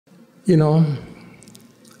You know,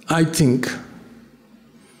 I think,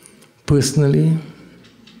 personally,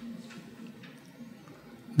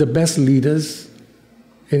 the best leaders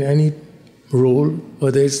in any role,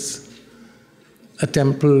 whether it's a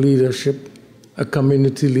temple leadership, a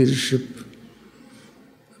community leadership,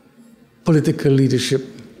 political leadership,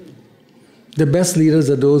 the best leaders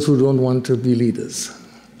are those who don't want to be leaders.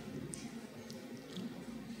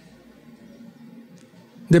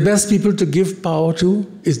 The best people to give power to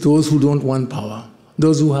is those who don't want power,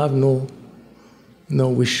 those who have no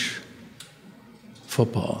wish for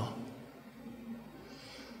power.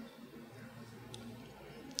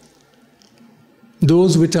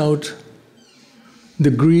 Those without the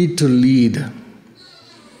greed to lead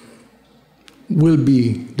will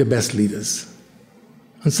be the best leaders.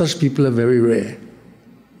 And such people are very rare.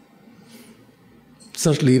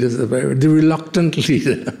 Such leaders are very rare. The reluctant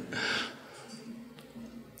leader.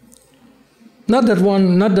 Not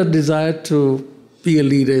that desire to be a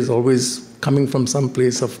leader is always coming from some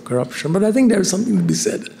place of corruption, but I think there is something to be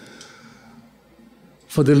said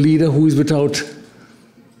for the leader who is without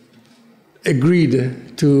a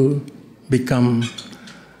greed to become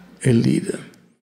a leader.